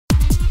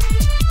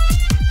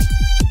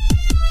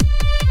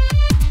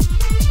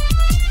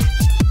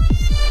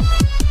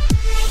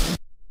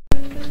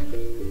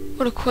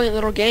quaint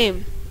little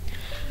game.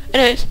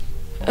 Anyways,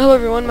 hello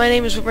everyone, my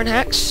name is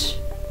Hacks.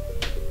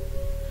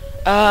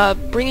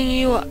 Bringing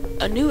you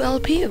a new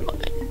LP of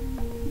mine.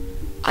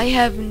 I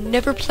have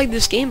never played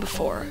this game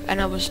before, and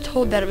I was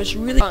told that it was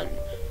really fun.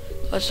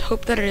 Let's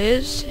hope that it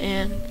is,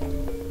 and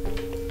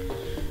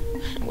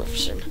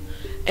let's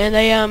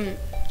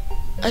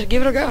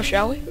give it a go,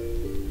 shall we?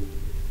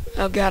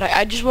 Oh god,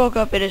 I just woke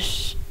up. It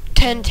is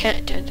 10.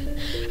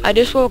 I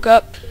just woke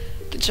up,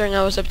 considering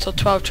I was up till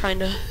 12 trying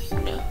to,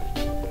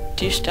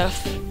 do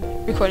stuff,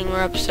 recording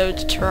more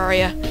episodes of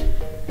Terraria.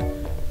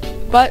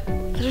 But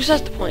that's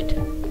besides the point.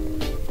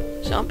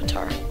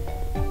 Zombitar.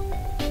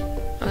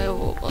 Okay,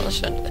 well, let's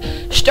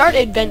start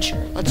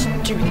adventure. Let's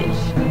do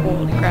this.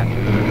 Holy crap.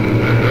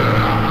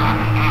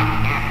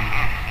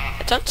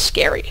 That sounds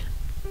scary.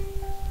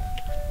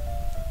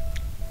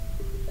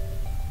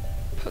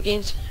 Pop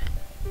games.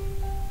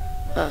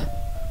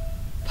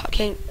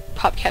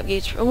 Pop cap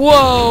gates.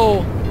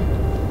 Whoa!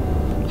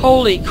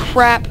 Holy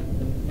crap!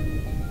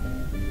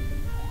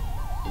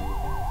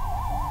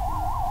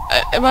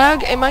 Am I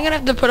gonna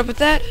have to put up with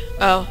that?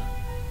 Oh,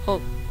 well,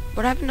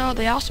 what happened to all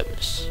the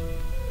awesomeness?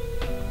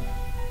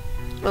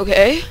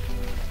 Okay.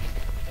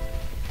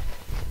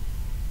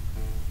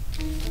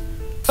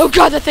 Oh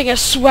god, that thing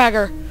has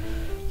swagger.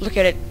 Look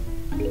at it.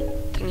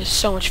 That thing has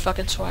so much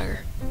fucking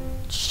swagger.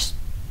 It's just.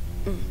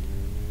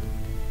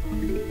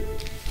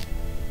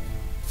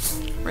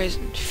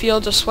 Raising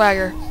fields of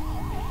swagger.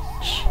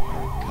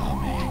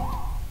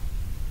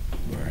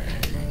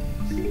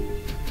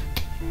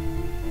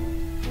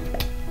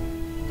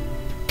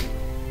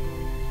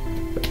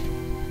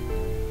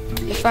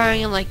 They're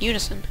firing in like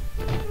unison.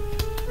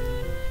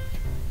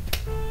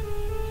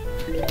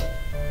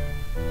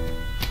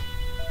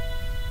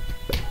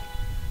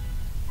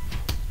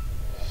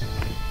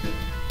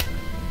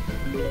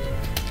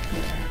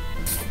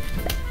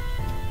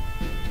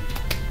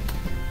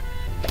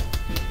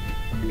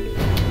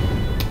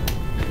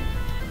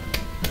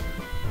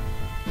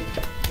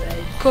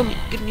 Cool,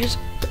 good music.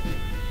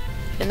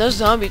 And those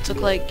zombies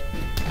look like...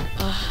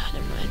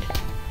 never mind.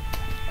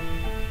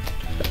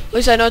 At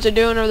least I know what they're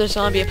doing over the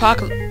zombie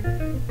apocalypse.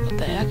 What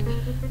the heck?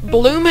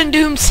 Bloom and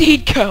Doom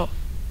Seed Co.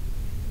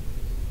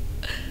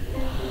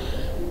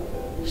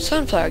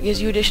 Sunflower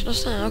gives you additional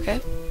sun. Okay.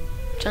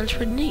 Sounds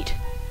pretty neat.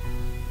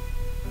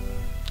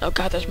 Oh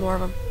god, there's more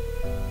of them.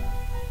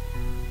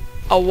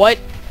 A what?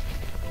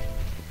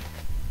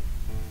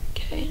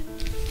 Okay.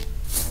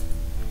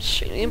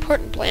 Extremely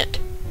important plant.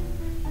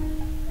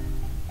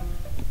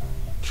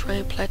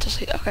 Trying plant to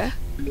see. Okay.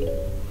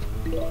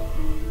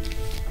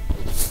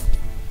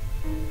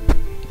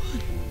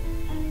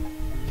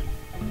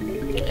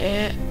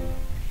 Yeah.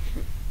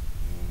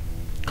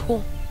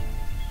 Cool.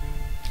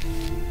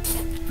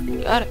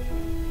 Got it.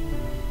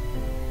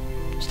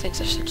 These things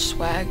are such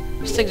swag.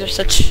 These things are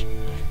such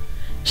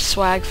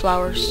swag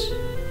flowers.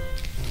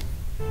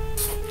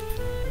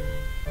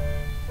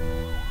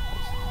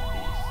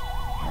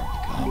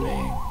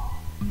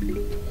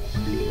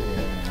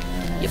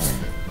 Yep.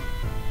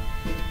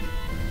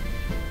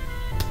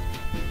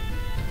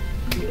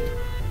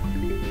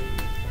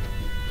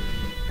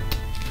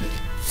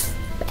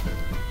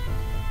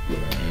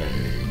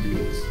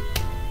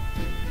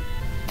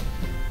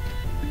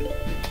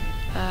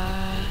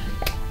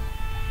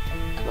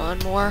 Come on,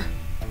 more.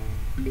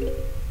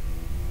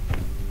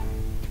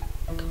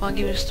 Come on,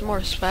 give me some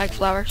more swag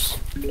flowers.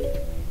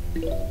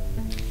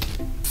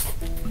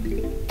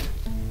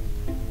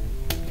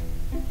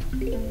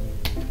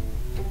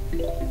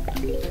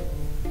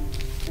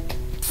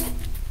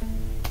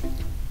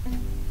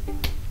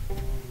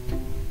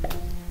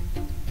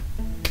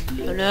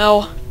 Oh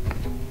no.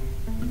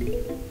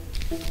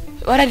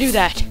 Why'd I do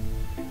that?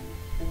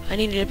 I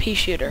needed a pea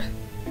shooter.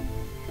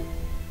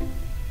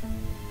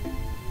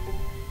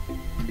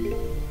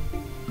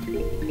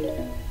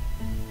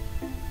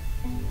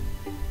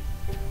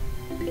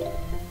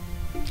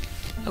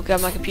 Oh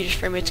god, my computer's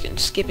frame rate's getting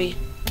skippy.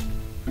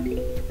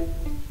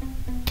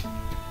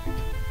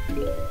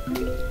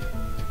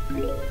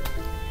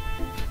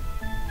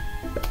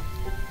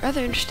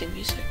 Rather interesting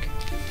music.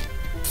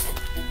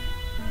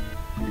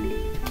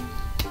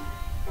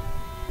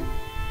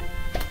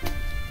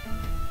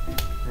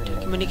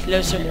 Come any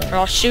closer or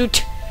I'll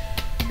shoot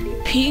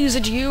peas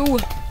at you.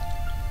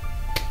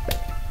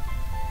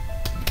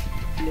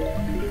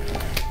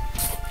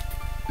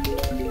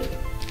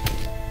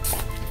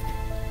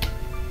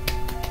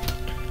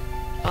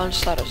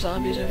 Onslaught of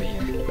zombies over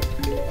here.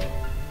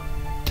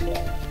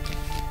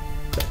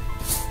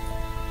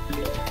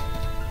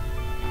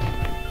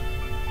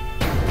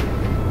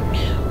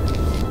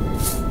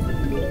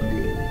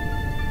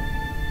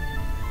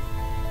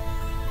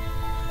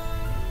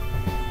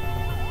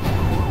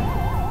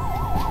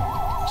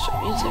 Some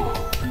music.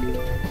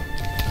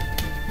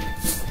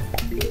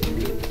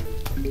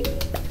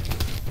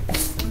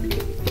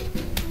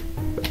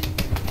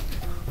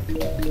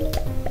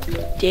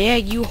 Yeah,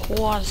 you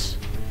whores.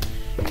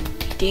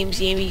 Damn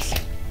zombies.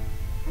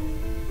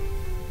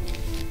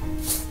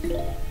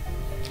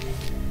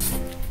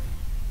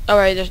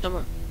 Alright, there's no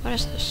more. What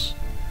is this?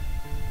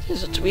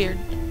 This looks weird.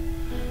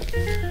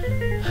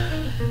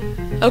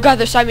 Oh god,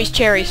 they're Siamese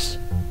cherries.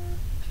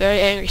 Very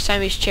angry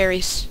Siamese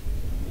cherries.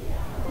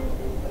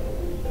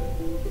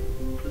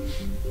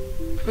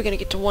 We're gonna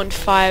get to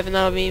 1.5 and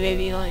that'll be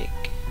maybe like...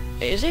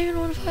 Wait, is it even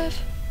 1.5? I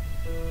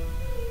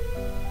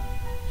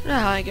don't know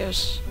how it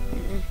goes.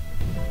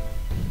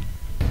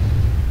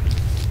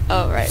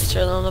 Oh right,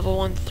 so on level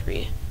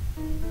 1-3.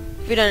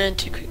 If we done it in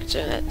 2 quick,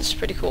 so that's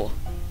pretty cool.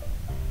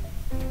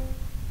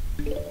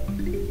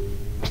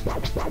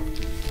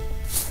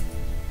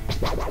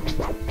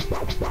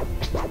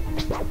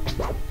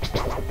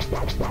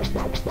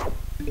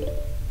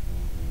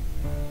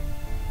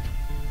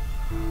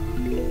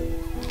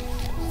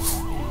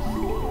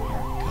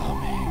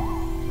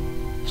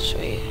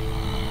 Sweet.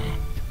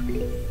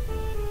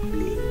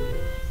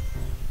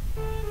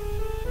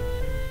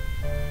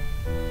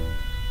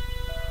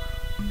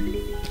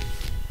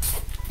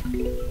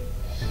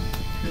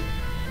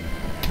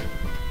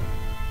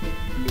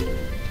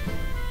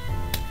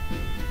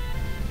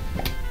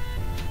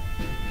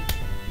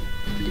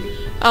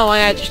 Oh my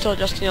god, you're still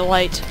adjusting the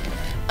light.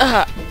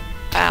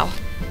 Ow.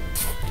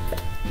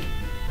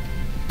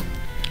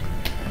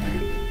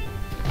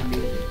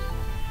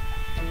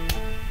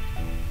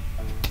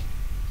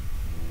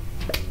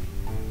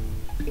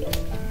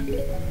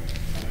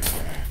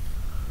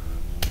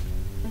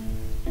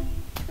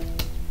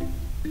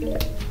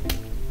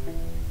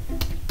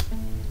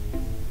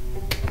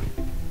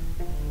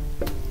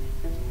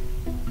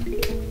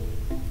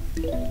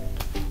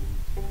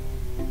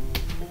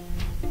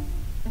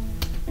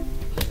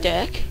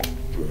 Deck.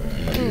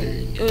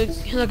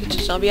 Look, it's a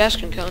zombie ice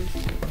cream cone.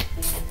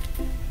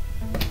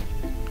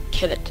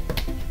 Kill it.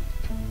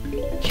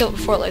 Kill it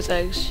before it lays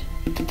eggs.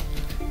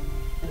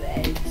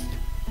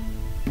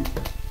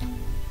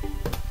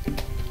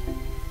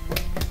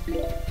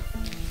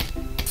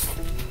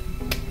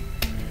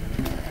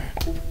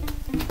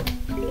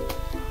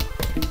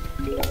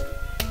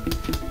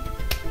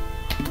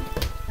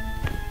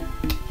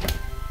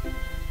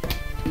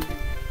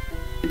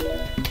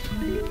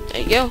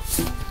 There you go.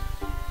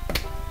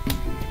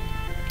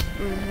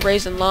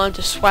 Raising lawn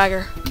to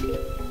swagger.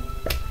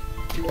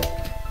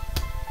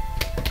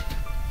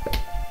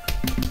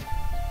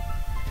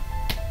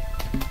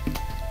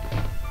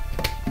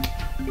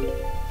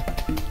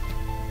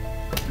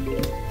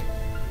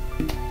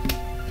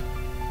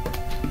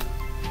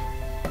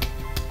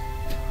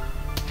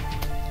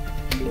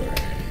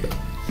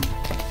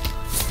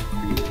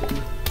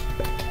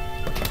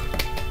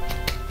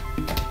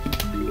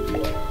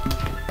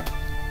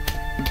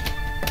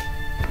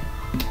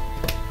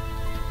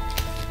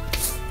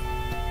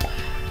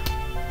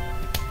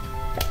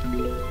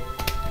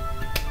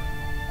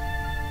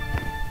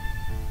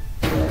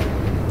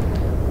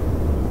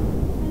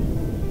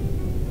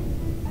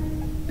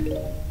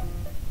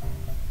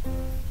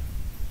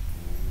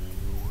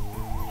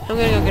 I'm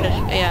gonna go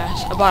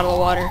get a bottle of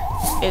water.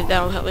 If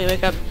that'll help me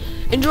wake up.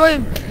 Enjoy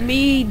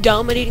me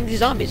dominating these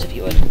zombies, if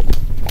you would.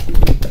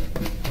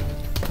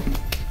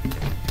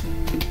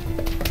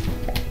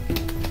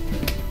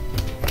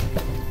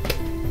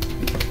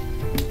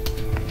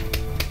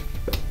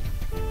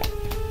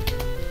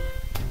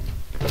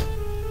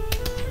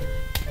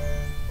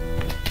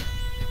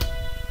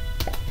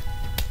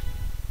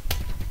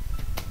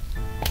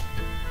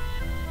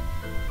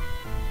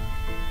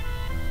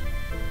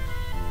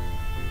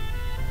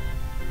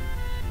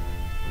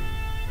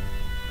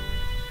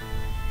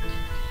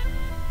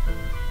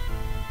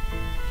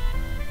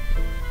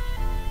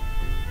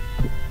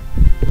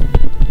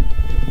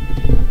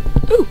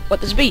 Ooh,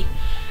 what this be?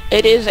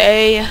 It is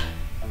a...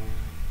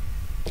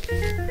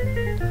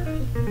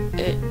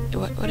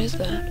 What is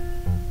that?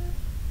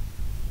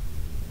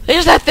 What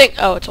is that thing?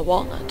 Oh, it's a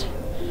walnut.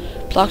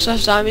 Blocks off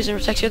zombies and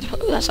protects you.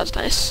 Ooh, that sounds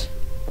nice.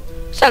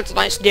 Sounds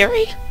nice,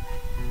 dearie.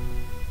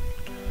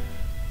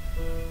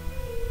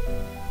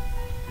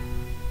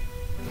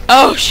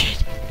 Oh,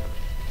 shit.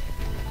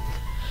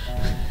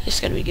 This is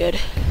gonna be good.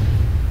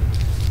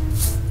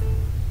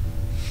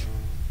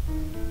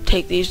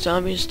 Take these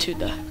zombies to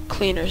the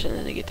cleaners and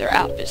then they get their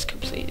outfits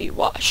completely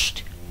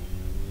washed.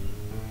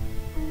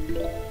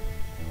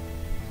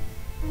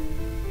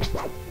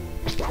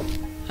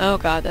 Oh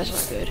god, that's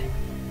not good.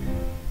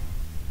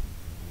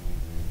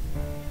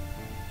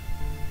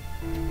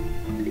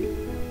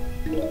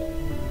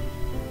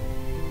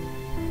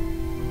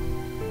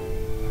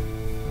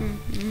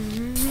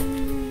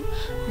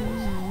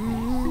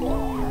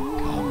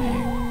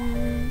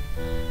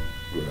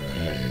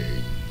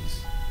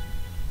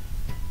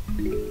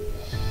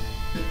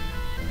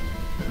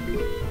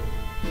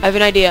 I have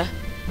an idea.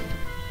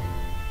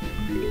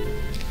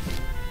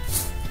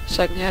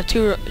 So I can have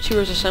two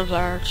rows of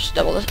sunflower. Just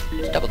double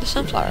the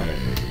sunflower.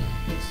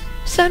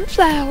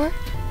 Sunflower.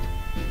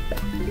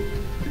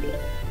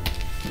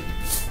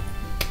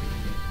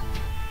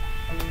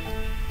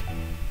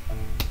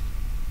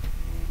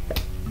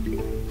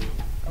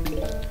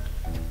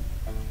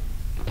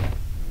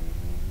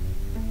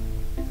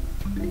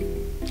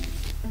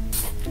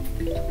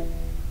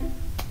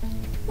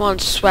 Come on,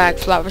 swag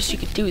flowers, you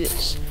can do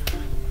this.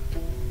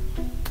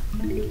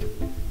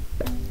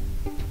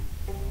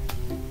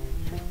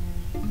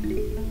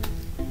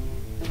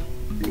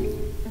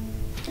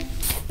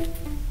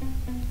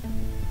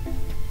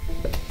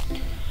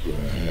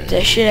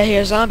 that shit out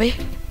here, zombie.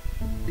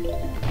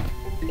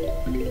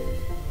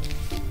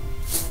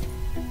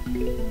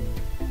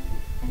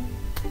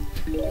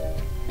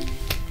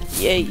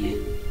 Yay.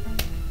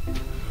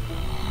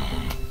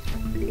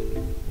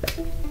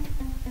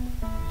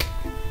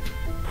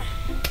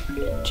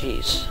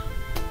 Jeez.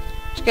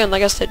 Again,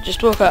 like I said,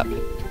 just woke up.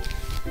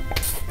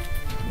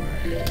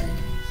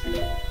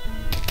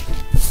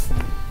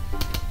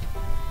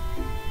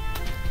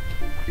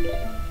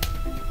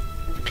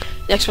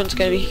 Next one's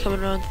gonna be coming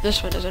around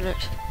this one, isn't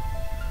it?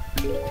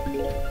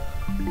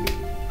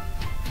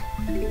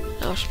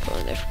 I'll just put it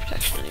in there for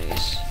protection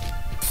anyways.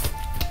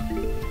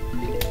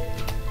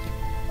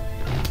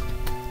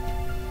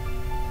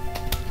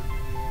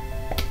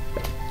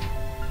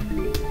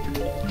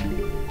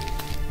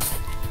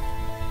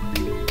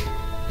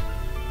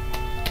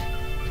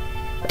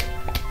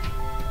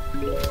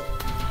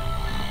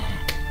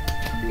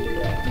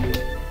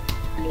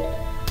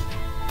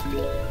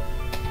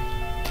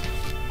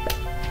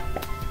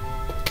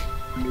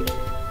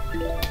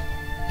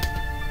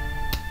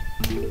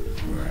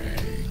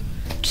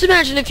 Just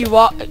imagine if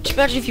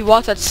you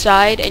walked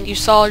outside and you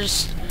saw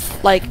just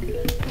like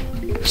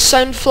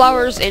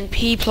sunflowers and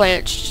pea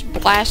plants just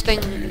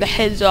blasting the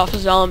heads off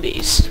of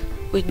zombies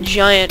with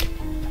giant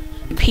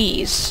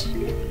peas.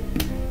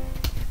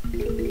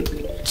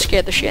 It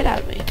scared the shit out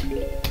of me.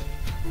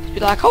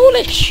 Be like,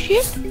 holy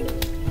shit!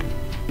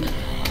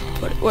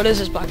 What is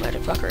this black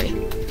magic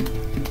fuckery?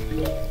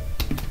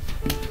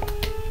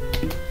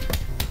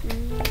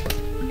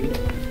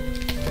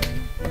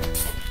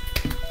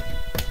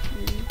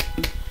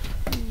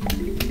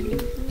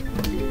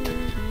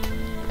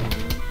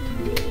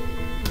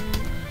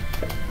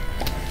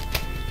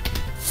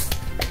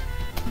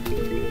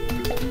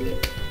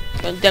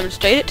 Gonna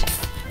demonstrate it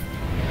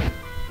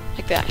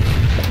like that.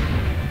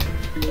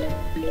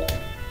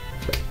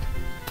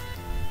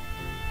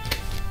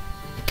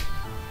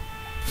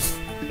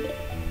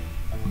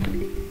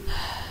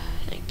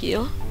 Thank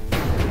you.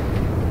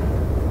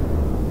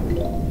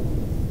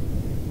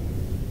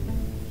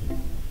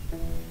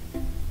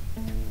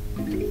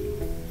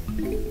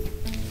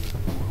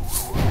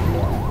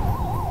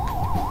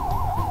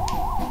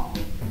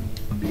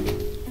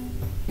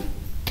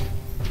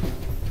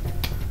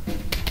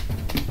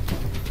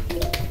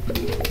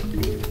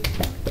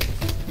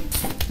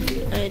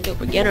 I ain't no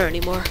beginner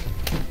anymore.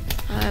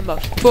 I'm a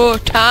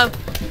full-time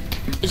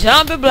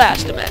zombie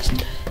blaster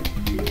master.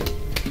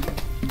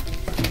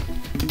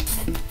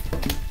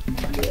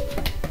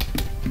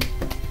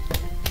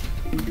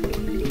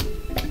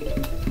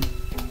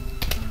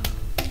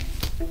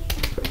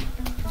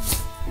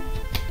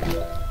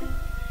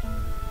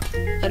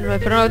 I don't know, I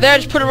put it over there,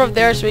 just put it over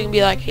there so we can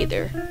be like, hey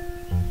there.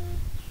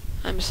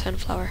 I'm a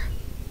sunflower.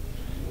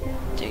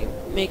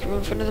 Make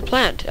room for another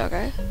plant,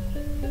 okay?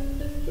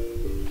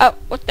 Oh,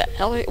 what the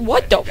hell?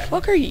 What the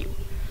fuck are you?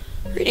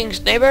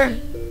 Greetings, neighbor.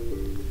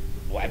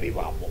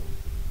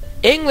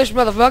 English,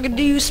 motherfucker,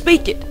 do you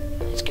speak it?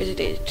 It's crazy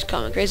day. It's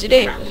common crazy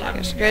day.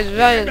 It's crazy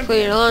day.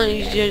 Clean along.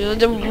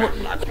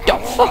 What the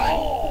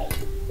fuck?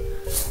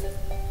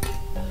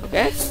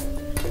 Okay,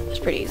 that's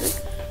pretty easy.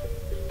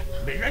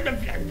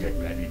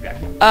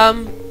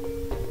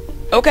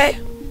 Okay.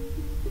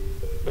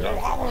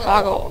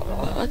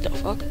 What the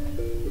fuck?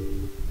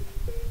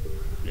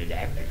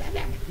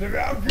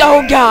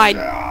 Oh god!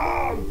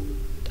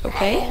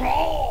 Okay.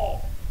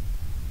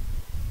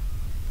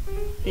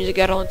 Music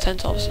got all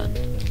intense all of a sudden.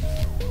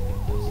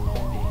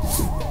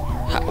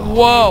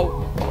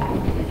 Whoa!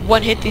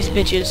 One hit these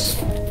bitches.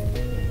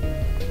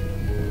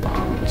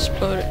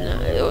 Explode.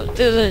 No, it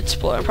doesn't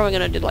explode. I'm probably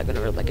gonna do like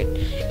whenever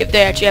if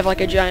they actually have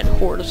like a giant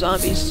horde of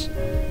zombies.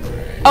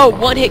 Oh,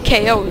 one hit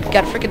KO.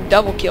 Got a freaking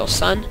double kill,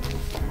 son.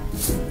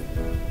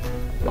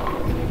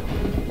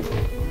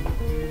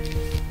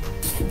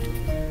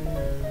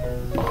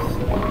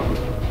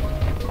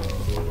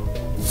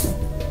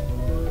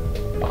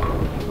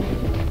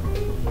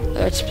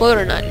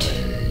 Exploder nut.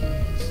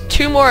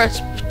 Two more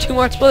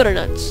exploder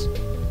nuts.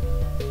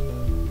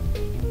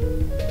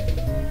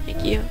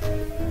 Thank you.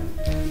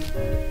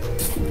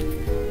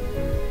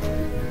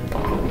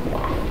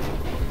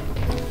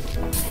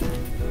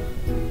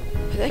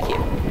 Thank you.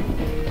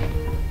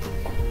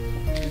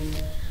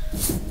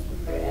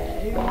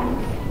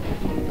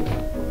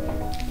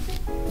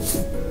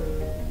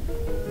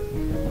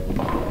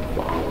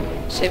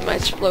 Save my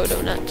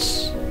explodo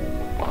nuts.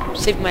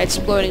 Save my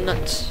exploding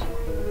nuts.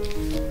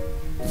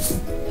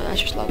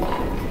 That's just lovely.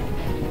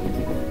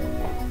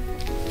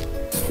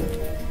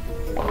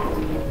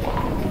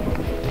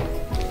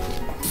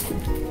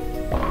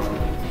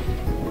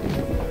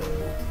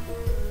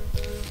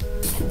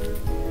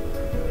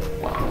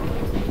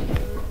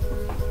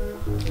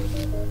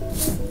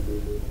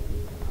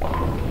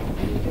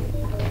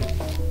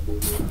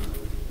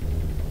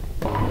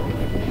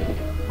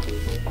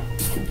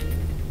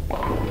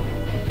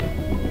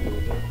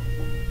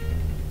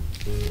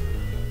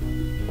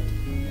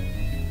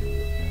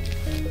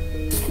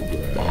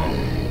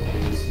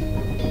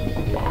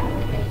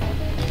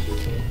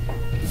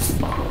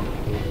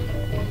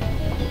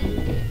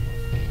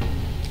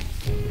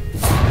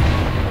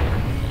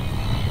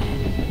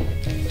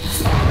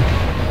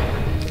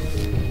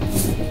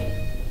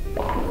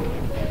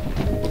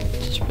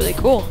 really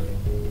cool.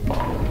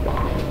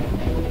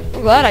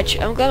 I'm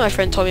glad my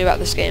friend told me about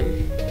this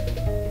game.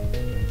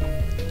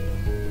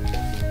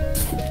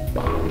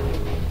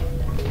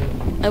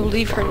 I will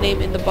leave her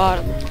name in the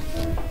bottom.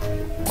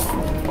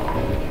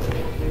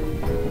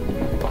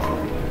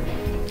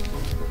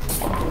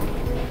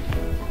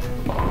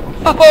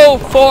 Oh,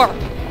 4!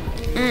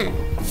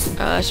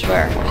 I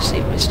swear, I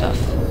saved my stuff.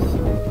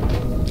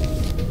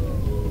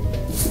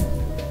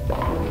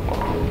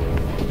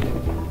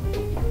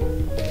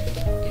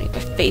 Getting my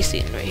face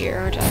in right here,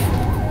 aren't I?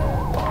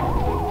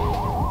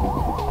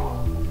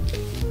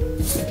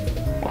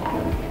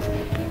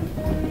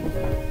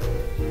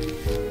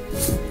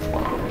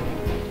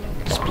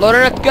 Exploder,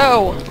 let's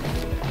go!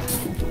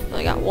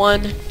 I got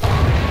 1.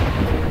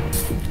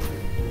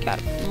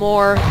 Got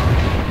more.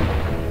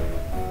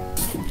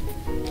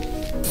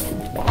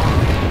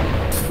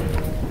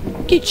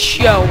 Get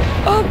your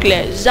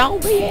ugly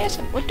zombie ass.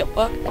 What the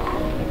fuck?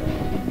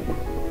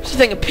 Is this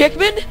thing a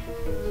Pikmin?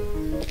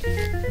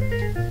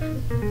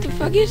 What the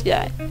fuck is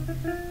that?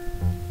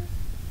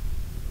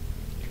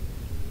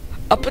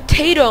 A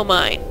potato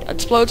mine.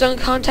 Explodes on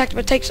contact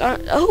but takes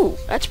on. Oh,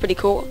 that's pretty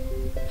cool.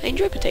 I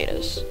enjoy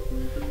potatoes.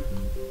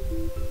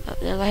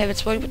 Now I have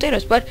exploding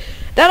potatoes. But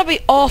that'll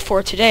be all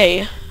for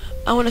today.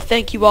 I want to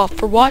thank you all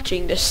for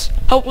watching this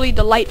hopefully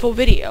delightful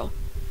video.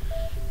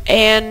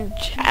 And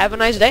have a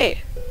nice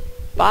day.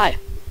 Bye.